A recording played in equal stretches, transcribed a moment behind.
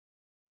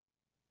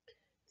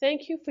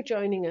Thank you for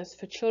joining us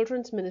for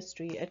Children's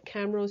Ministry at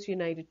Camrose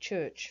United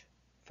Church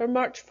for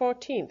March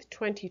 14th,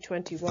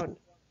 2021.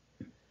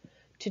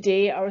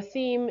 Today our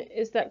theme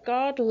is that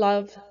God's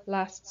love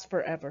lasts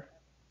forever.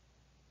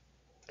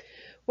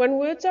 When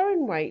words are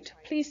in white,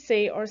 please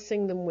say or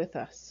sing them with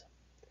us.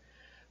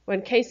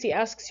 When Casey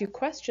asks you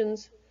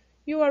questions,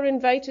 you are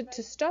invited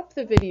to stop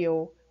the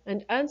video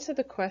and answer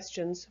the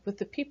questions with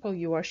the people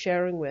you are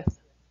sharing with.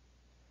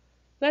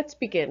 Let's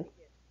begin.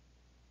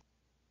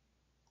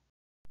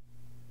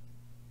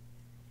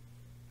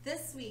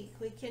 This week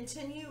we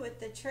continue with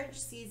the church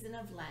season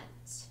of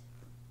Lent.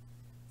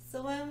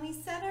 So when we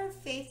set our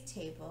faith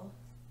table,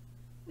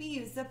 we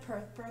use a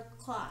purple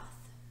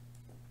cloth.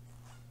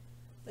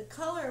 The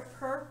color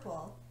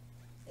purple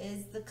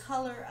is the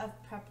color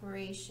of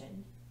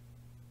preparation.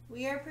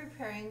 We are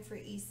preparing for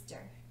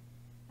Easter.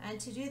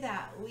 And to do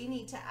that, we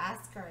need to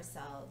ask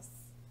ourselves,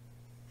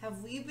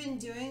 have we been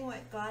doing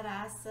what God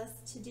asks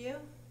us to do?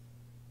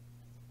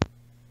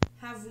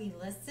 Have we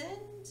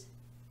listened?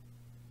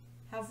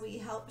 Have we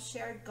helped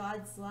share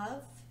God's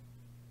love?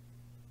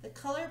 The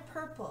color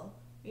purple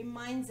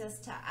reminds us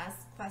to ask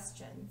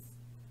questions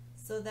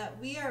so that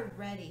we are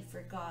ready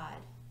for God.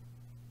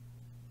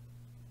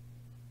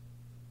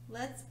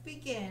 Let's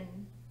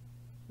begin.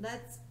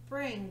 Let's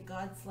bring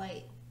God's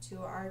light to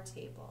our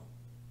table.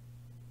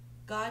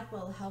 God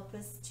will help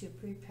us to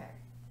prepare.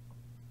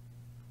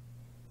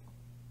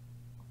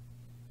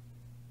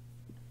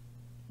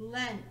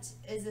 Lent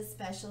is a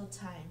special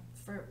time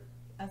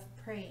of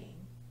praying.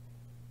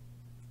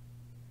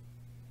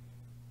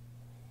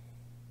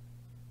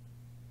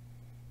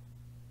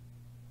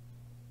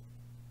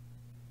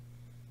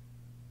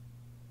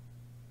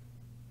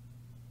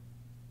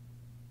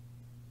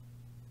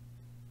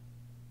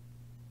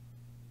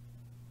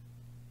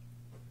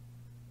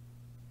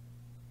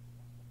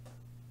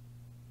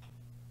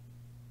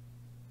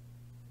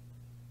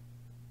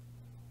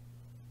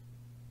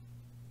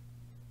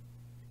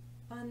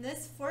 On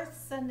this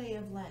fourth Sunday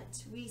of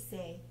Lent, we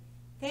say,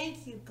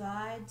 "Thank you,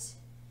 God,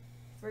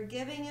 for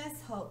giving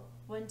us hope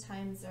when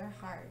times are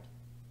hard."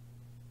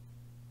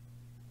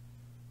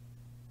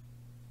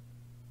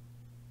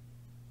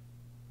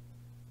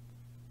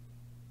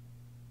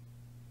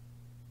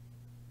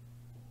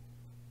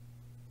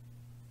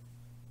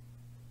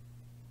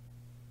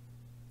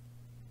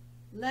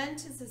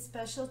 Lent is a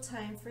special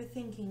time for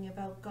thinking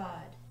about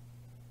God.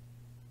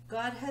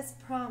 God has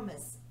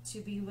promised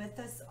to be with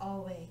us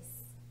always.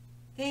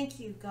 Thank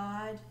you,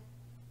 God.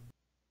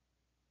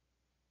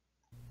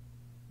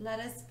 Let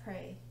us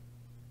pray.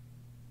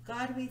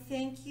 God, we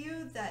thank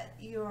you that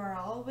you are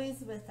always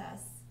with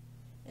us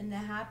in the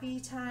happy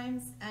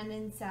times and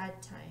in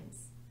sad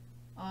times.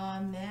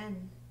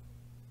 Amen.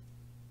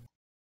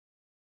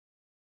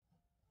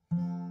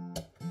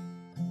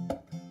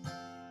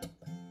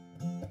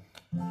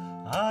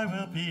 I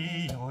will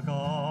be your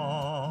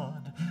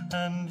God,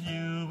 and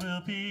you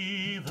will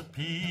be the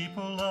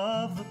people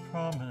of the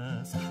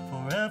promise.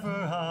 Forever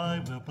I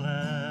will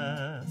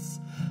bless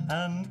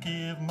and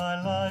give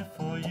my life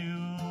for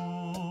you.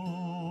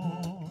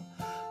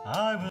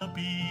 I will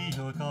be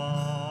your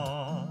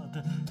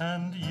God,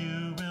 and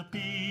you will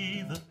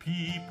be the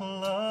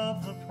people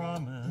of the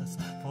promise.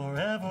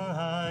 Forever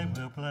I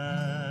will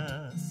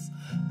bless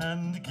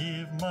and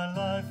give my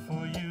life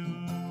for you.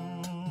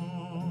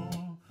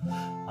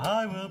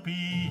 I will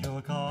be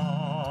your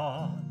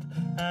God,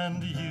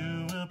 and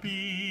you will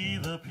be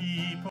the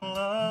people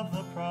of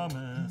the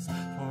promise.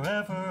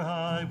 Forever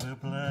I will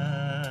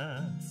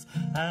bless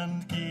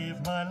and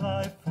give my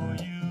life for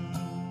you.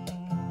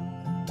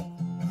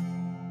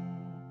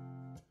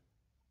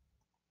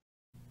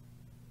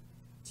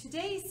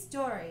 Today's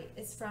story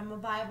is from a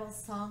Bible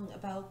song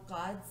about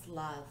God's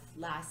love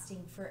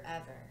lasting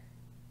forever.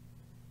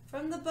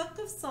 From the book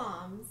of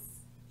Psalms,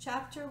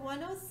 chapter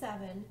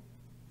 107,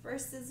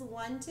 verses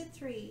 1 to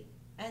 3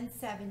 and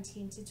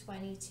 17 to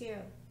 22.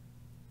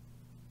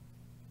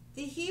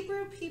 The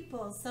Hebrew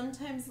people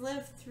sometimes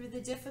lived through the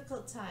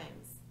difficult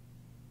times.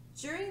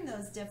 During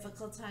those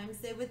difficult times,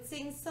 they would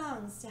sing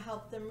songs to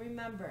help them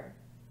remember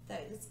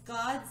that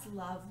God's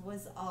love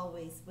was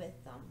always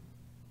with them.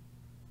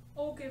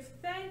 Oh, give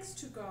thanks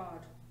to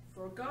God,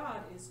 for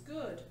God is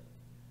good.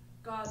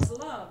 God's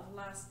love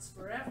lasts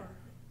forever.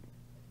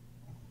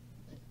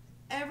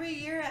 Every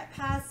year at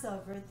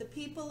Passover, the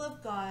people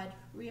of God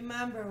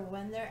remember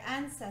when their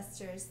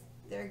ancestors,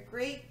 their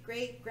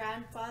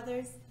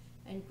great-great-grandfathers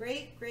and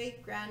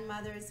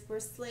great-great-grandmothers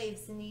were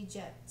slaves in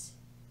Egypt.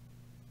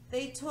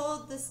 They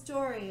told the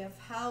story of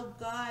how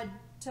God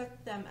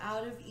took them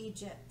out of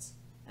Egypt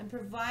and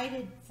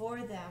provided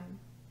for them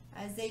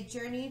as they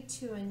journeyed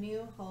to a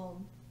new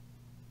home.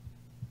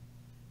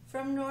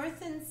 From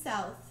north and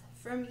south,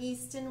 from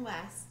east and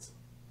west,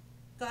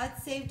 God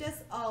saved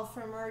us all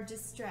from our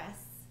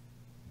distress.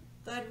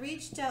 God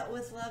reached out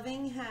with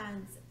loving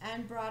hands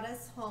and brought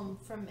us home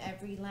from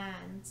every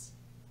land.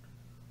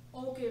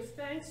 Oh, give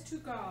thanks to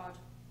God,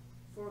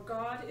 for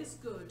God is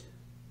good.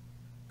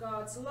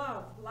 God's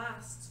love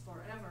lasts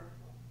forever.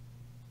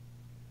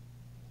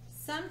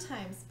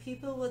 Sometimes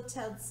people would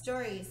tell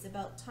stories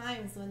about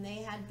times when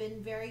they had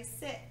been very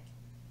sick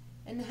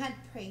and had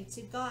prayed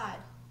to God.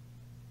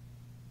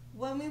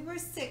 When we were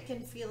sick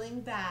and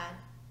feeling bad,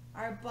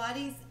 our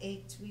bodies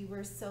ached, we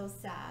were so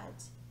sad.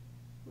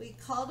 We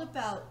called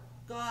about,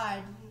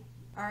 "God,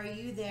 are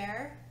you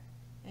there?"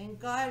 And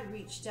God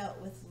reached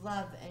out with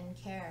love and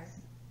care.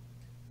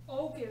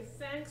 Oh, give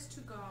thanks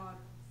to God,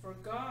 for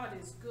God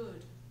is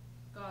good.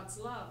 God's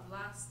love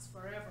lasts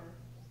forever.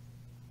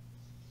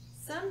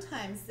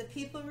 Sometimes the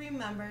people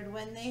remembered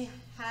when they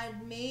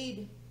had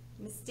made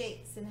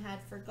mistakes and had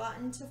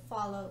forgotten to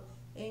follow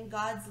in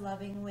God's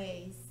loving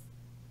ways.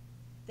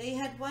 They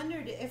had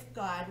wondered if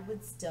God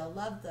would still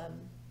love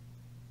them.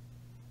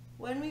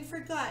 When we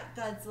forgot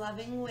God's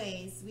loving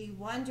ways, we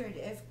wondered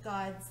if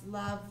God's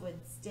love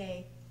would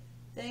stay.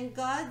 Then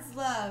God's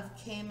love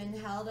came and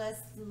held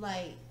us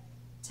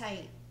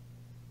tight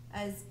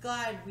as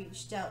God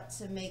reached out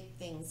to make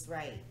things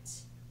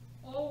right.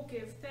 Oh,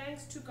 give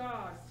thanks to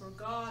God, for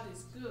God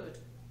is good.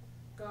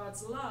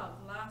 God's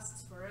love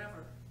lasts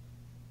forever.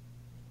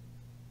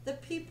 The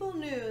people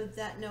knew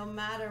that no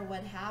matter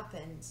what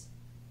happened,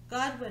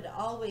 God would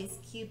always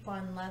keep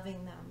on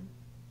loving them.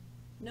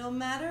 No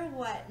matter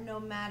what,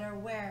 no matter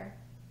where,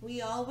 we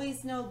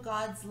always know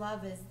God's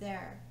love is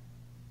there.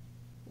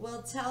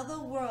 We'll tell the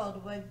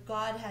world what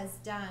God has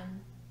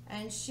done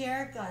and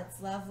share God's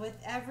love with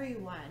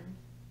everyone.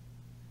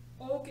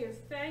 Oh,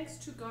 give thanks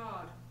to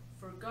God,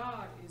 for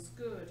God is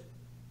good.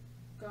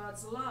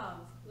 God's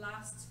love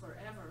lasts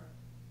forever.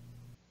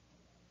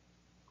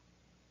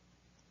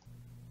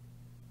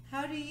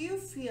 How do you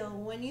feel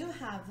when you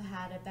have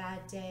had a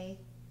bad day?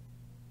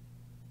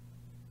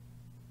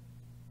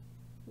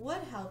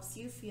 What helps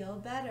you feel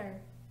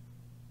better?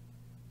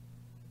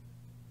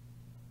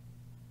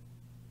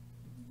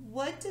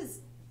 What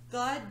does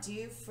God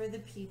do for the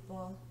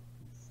people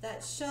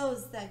that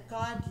shows that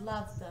God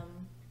loves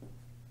them?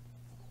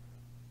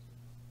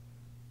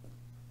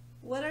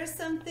 What are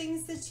some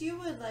things that you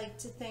would like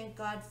to thank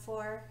God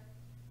for?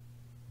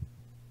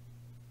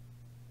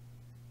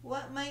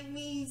 What might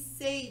we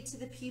say to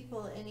the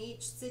people in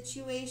each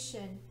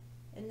situation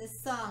in the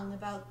song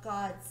about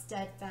God's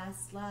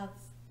steadfast love?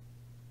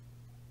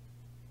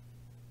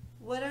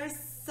 What are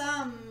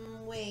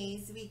some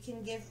ways we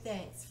can give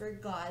thanks for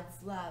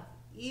God's love,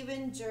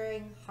 even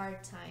during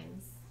hard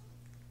times?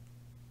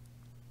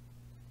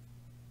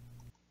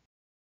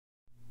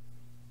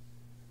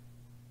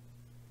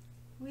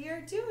 We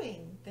are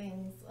doing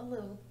things a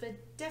little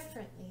bit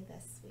differently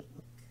this week.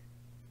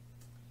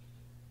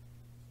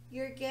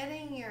 You're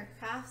getting your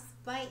crafts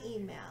by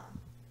email,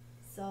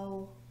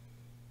 so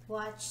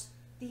watch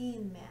the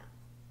email.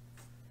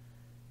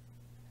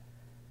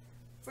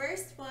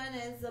 First one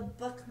is a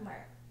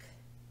bookmark.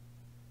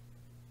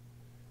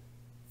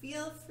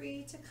 Feel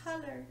free to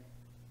color.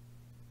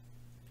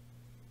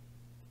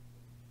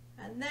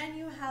 And then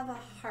you have a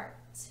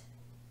heart.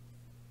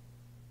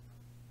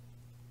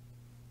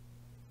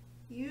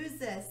 Use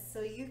this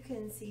so you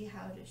can see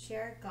how to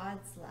share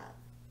God's love.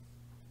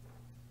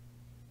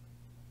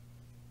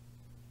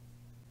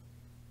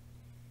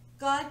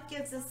 God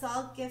gives us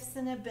all gifts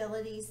and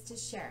abilities to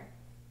share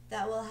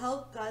that will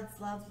help God's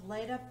love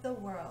light up the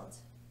world.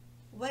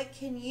 What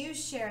can you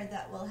share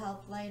that will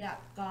help light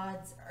up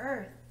God's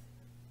earth?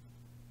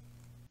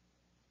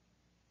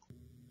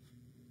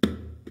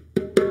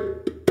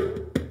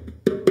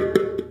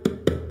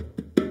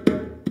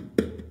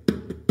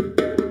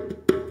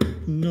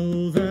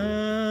 Know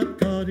that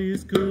God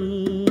is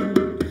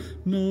good.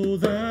 Know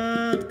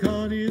that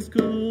God is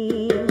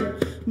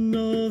good.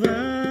 Know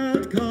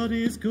that God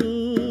is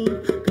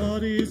good.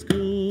 God is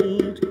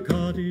good.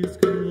 God is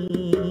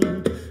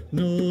good.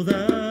 Know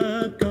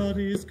that God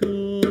is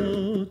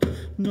good.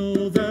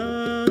 Know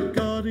that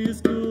God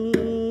is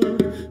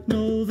good.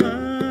 Know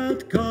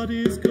that God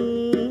is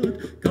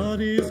good.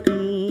 God is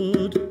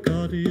good.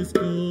 God is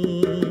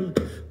good.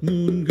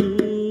 Mungu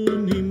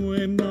ni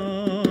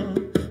mwema.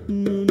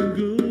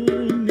 Mungu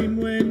ni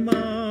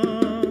mwema.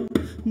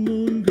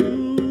 Mungu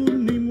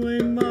ni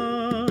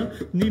mwema.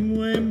 Ni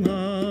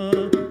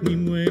mwema. Ni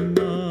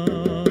mwema.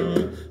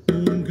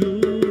 Mungu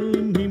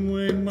ni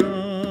mwema.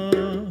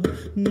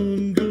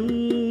 Mungu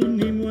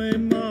ni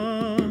mwema.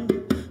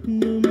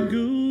 Mungu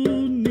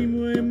ni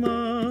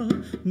mwema.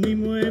 Ni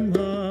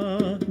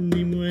mwema.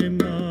 Ni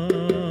mwema.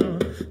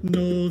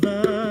 Know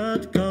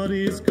that God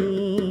is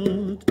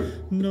good.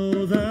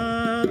 Know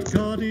that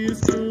God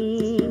is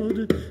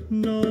good.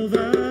 Know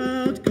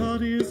that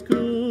God is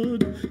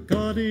good.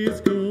 God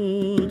is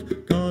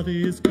good. God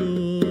is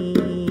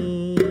good.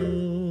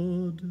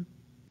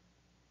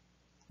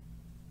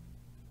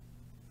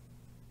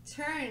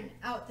 Turn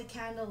out the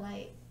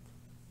candlelight.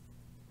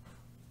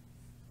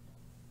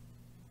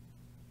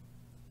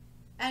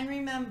 And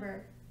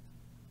remember,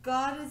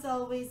 God is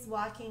always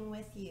walking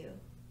with you.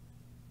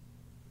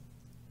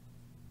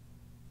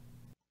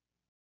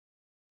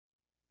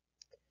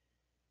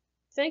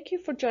 Thank you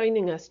for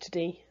joining us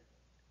today.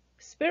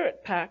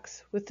 Spirit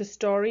packs with the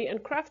story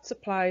and craft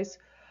supplies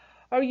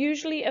are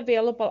usually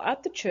available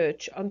at the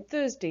church on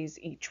Thursdays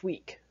each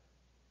week.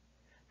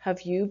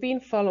 Have you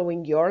been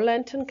following your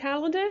Lenten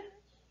calendar?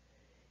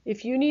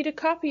 If you need a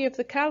copy of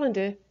the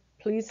calendar,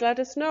 please let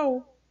us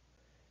know.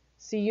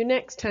 See you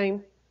next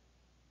time.